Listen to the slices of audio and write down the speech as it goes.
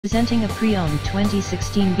Presenting a pre-owned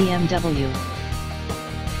 2016 BMW.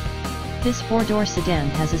 This four-door sedan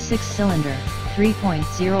has a 6-cylinder,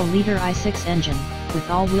 3.0-liter i6 engine, with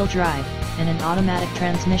all-wheel drive, and an automatic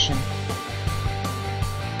transmission.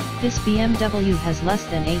 This BMW has less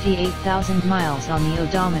than 88,000 miles on the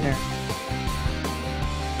odometer.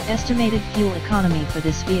 Estimated fuel economy for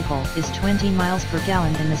this vehicle is 20 miles per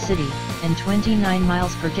gallon in the city, and 29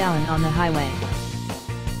 miles per gallon on the highway.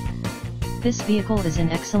 This vehicle is in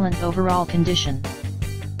excellent overall condition.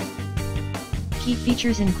 Key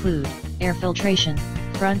features include air filtration,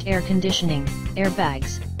 front air conditioning,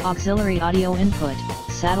 airbags, auxiliary audio input,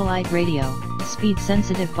 satellite radio,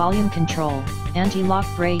 speed-sensitive volume control, anti-lock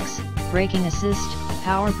brakes, braking assist,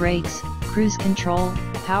 power brakes, cruise control,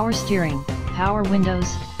 power steering, power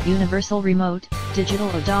windows, universal remote, digital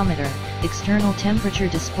odometer, external temperature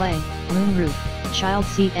display, moonroof, child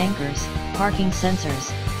seat anchors, parking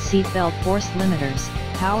sensors, seat belt force limiters,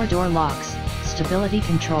 power door locks, stability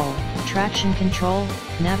control, traction control,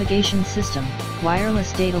 navigation system,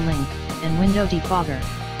 wireless data link, and window defogger.